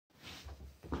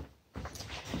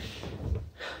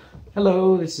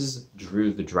Hello, this is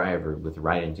Drew the driver with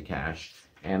RideIntoCash,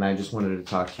 and I just wanted to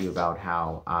talk to you about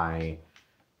how I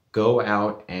go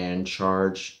out and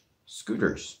charge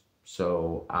scooters.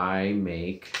 So I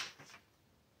make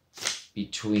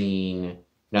between,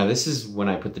 now this is when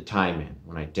I put the time in,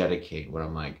 when I dedicate, when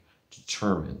I'm like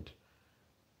determined.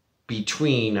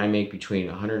 I make between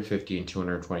 $150 and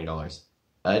 $220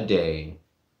 a day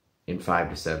in 5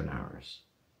 to 7 hours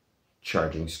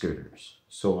charging scooters.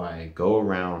 So I go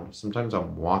around, sometimes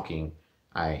I'm walking,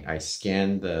 I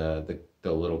scan the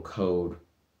little code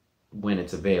when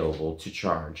it's available to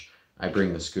charge. I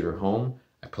bring the scooter home,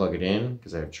 I plug it in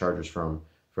because I have chargers from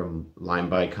Lime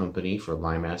Bike Company for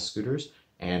Lime S scooters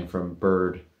and from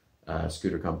Bird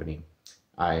Scooter Company.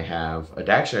 Actually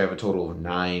I have a total of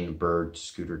 9 Bird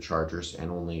scooter chargers and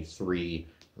only 3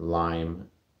 Lime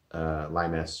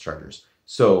S chargers.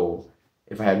 So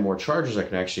if I had more chargers, I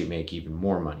could actually make even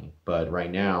more money. But right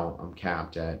now, I'm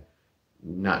capped at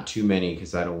not too many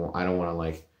because I don't want to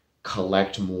like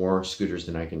collect more scooters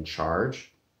than I can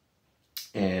charge,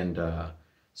 and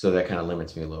so that kind of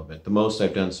limits me a little bit. The most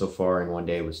I've done so far in one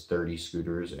day was 30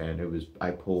 scooters, and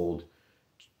I pulled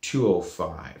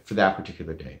 205 for that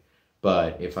particular day.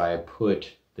 But if I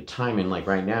put the time in, like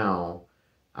right now,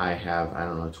 I have, I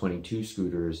don't know, 22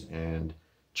 scooters and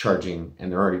charging,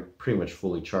 and they're already pretty much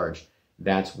fully charged.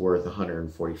 That's worth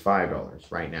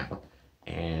 $145 right now,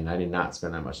 and I did not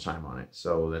spend that much time on it,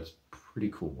 so that's pretty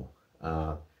cool.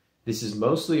 This is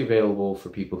mostly available for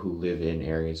people who live in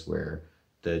areas where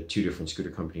the 2 different scooter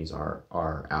companies are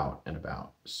out and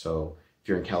about. So if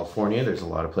you're in California, there's a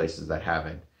lot of places that have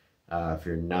it. If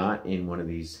you're not in one of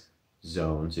these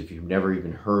zones, if you've never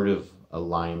even heard of a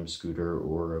Lime scooter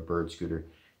or a Bird scooter,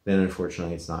 then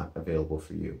unfortunately it's not available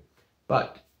for you.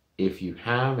 But if you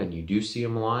have and you do see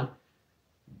them a lot,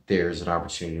 there's an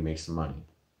opportunity to make some money.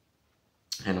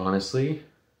 And honestly,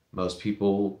 most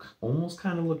people almost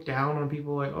kind of look down on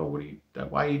people like, oh,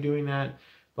 why are you doing that?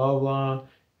 Blah, blah, blah.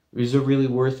 Is it really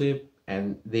worth it?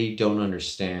 And they don't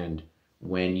understand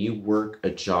when you work a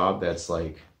job that's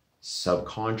like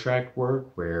subcontract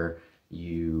work where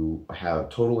you have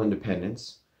total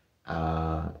independence,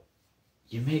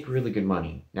 you make really good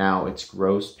money. Now it's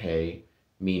gross pay,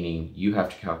 meaning you have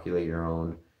to calculate your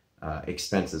own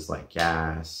expenses like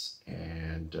gas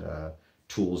and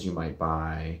tools you might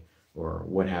buy or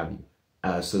what have you,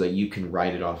 so that you can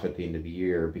write it off at the end of the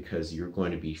year because you're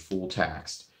going to be full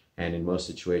taxed. And in most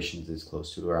situations, it's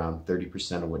close to around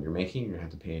 30% of what you're making, you're going to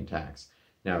have to pay in tax.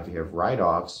 Now, if you have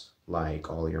write-offs,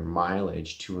 like all your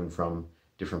mileage to and from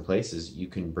different places, you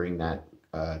can bring that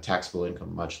taxable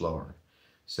income much lower.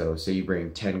 So say you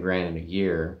bring 10 grand in a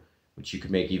year, which you could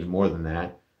make even more than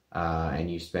that, and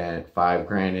you spent $5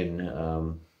 grand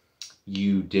and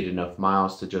you did enough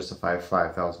miles to justify a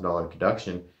 $5,000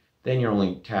 deduction, then you're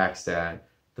only taxed at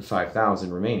the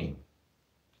 $5,000 remaining,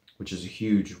 which is a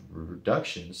huge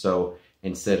reduction. So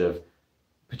instead of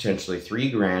potentially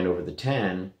 $3 grand over the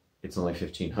 10, it's only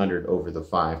 $1,500 over the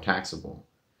 5 taxable.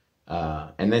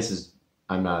 And this is,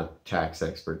 I'm not a tax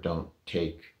expert. Don't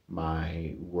take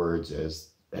my words as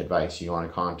advice. You want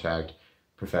to contact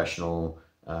professional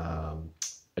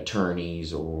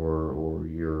attorneys or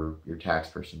your tax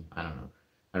person. I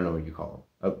don't know what you call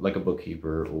them, like a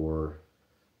bookkeeper or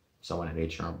someone at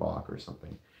H&R Block or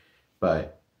something.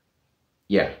 But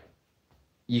yeah,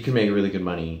 you can make really good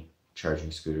money charging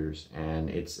scooters, and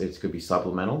it's could be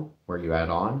supplemental where you add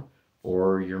on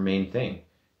or your main thing.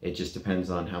 It just depends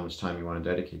on how much time you want to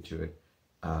dedicate to it.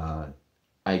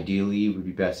 Ideally, it would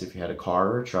be best if you had a car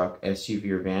or a truck. SUV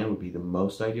or van would be the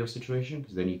most ideal situation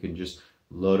because then you can just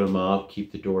load them up,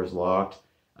 keep the doors locked.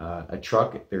 A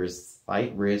truck, there's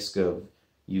slight risk of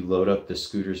you load up the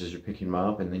scooters as you're picking them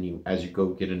up, and then as you go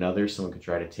get another, someone could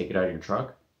try to take it out of your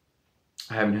truck.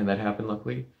 I haven't had that happen,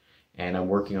 luckily, and I'm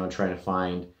working on trying to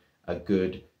find a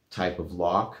good type of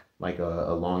lock, like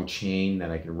a long chain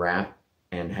that I can wrap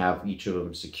and have each of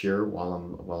them secure while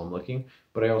I'm looking.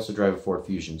 But I also drive a Ford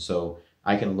Fusion, so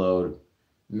I can load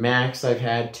max. I've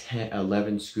had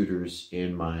 11 scooters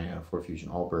in my Ford Fusion,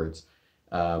 all Birds,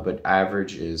 but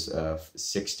average is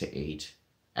 6 to 8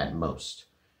 at most.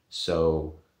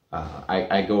 So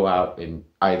I go out in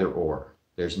either or.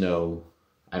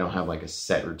 I don't have like a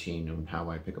set routine on how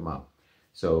I pick them up.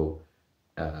 So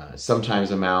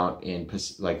sometimes I'm out in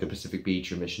like the Pacific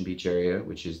Beach or Mission Beach area,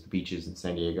 which is the beaches in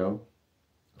San Diego,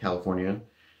 California,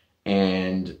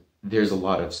 and there's a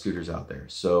lot of scooters out there.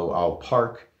 So I'll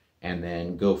park and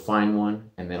then go find one,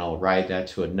 and then I'll ride that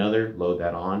to another, load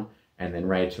that on, and then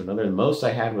ride it to another. The most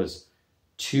I had was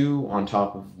 2 on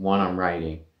top of one I'm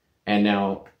riding. And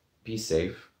now, be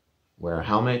safe, wear a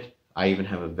helmet. I even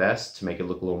have a vest to make it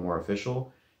look a little more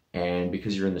official. and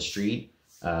because you're in the street,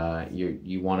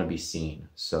 you want to be seen.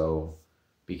 So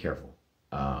be careful.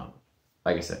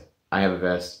 Like I said, I have a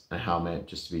vest, a helmet,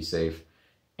 just to be safe.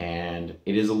 And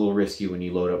it is a little risky when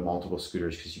you load up multiple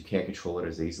scooters because you can't control it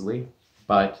as easily.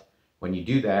 But when you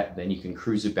do that, then you can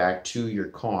cruise it back to your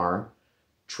car,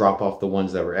 drop off the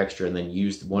ones that were extra, and then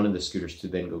use one of the scooters to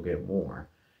then go get more.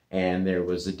 And there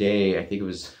was a day, I think it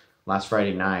was last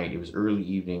Friday night, it was early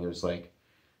evening, it was like,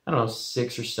 I don't know,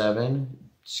 6 or 7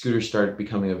 scooters started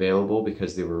becoming available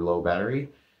because they were low battery.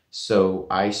 So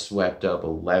I swept up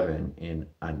 11 in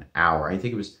an hour. I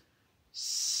think it was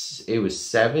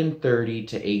 7:30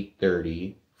 to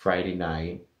 8:30 Friday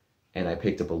night, and I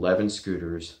picked up 11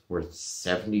 scooters worth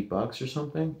 $70 or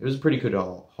something. It was a pretty good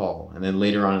haul. And then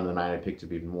later on in the night, I picked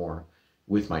up even more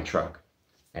with my truck,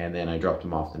 and then I dropped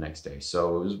them off the next day.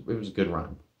 So it was a good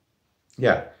run.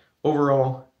 Yeah,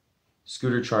 overall,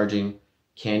 scooter charging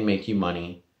can make you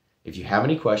money. If you have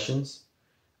any questions,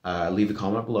 leave a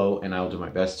comment below, and I'll do my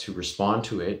best to respond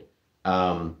to it.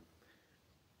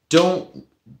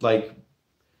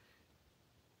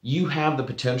 You have the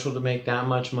potential to make that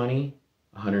much money,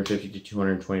 $150 to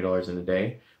 $220 in a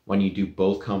day, when you do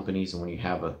both companies and when you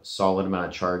have a solid amount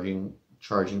of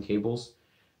charging cables.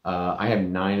 I have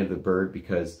 9 of the Bird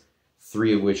because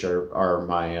 3 of which are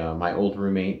my old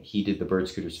roommate. He did the Bird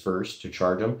scooters first to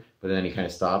charge them, but then he kind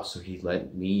of stopped, so he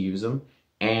let me use them.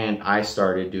 And I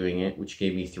started doing it, which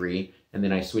gave me 3, and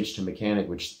then I switched to mechanic,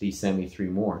 which they sent me 3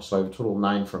 more. So I have a total of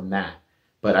 9 from that.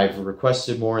 But I've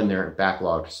requested more and they're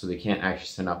backlogged, so they can't actually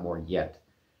send out more yet.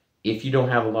 If you don't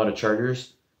have a lot of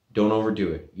chargers, don't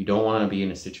overdo it. You don't want to be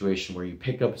in a situation where you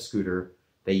pick up a scooter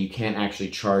that you can't actually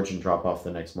charge and drop off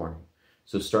the next morning.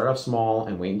 So start off small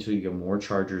and wait until you get more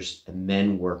chargers and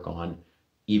then work on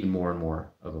even more and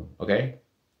more of them, okay?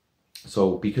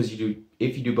 So because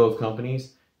if you do both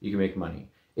companies, you can make money.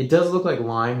 It does look like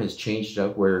Lime has changed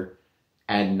up where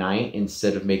at night,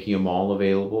 instead of making them all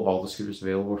available, all the scooters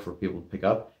available for people to pick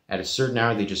up, at a certain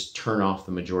hour, they just turn off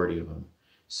the majority of them.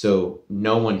 So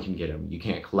no one can get them. You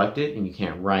can't collect it and you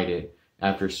can't ride it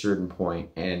after a certain point.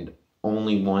 And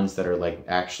only ones that are like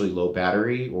actually low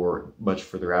battery or much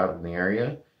further out in the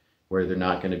area where they're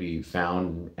not going to be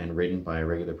found and ridden by a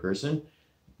regular person,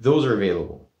 those are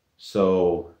available.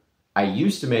 So I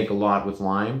used to make a lot with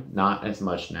Lime, not as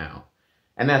much now.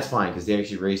 And that's fine because they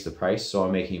actually raised the price, so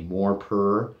I'm making more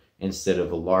per instead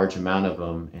of a large amount of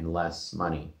them and less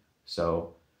money.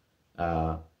 So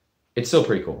it's still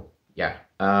pretty cool. Yeah.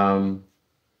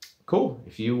 Cool.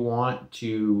 If you want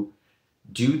to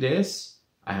do this,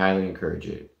 I highly encourage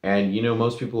it. And you know,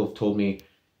 most people have told me,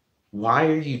 why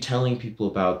are you telling people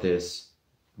about this?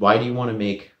 Why do you want to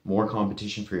make more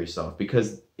competition for yourself?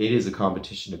 Because it is a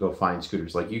competition to go find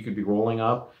scooters. Like you could be rolling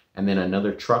up and then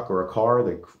another truck or a car,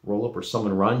 they roll up or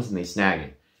someone runs and they snag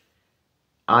it.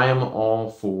 I am all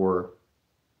for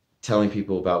telling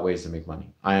people about ways to make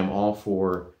money. I am all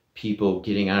for people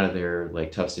getting out of their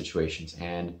like tough situations,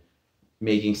 and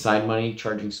making side money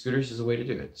charging scooters is a way to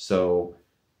do it. So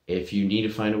if you need to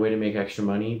find a way to make extra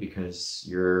money because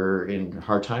you're in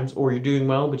hard times or you're doing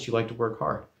well but you like to work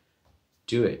hard,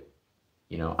 do it.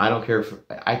 You know, I don't care if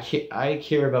I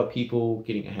care about people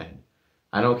getting ahead.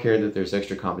 I don't care that there's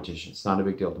extra competition. It's not a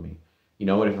big deal to me. You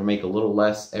know what? If I make a little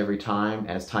less every time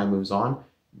as time moves on,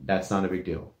 that's not a big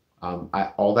deal.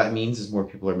 All that means is more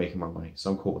people are making more money.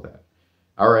 So I'm cool with that.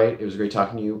 All right. It was great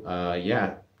talking to you.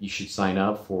 Yeah, you should sign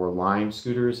up for Lime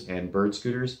scooters and Bird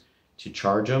scooters to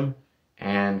charge them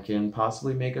and can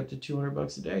possibly make up to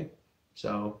 $200 a day.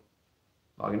 So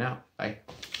logging out. Bye.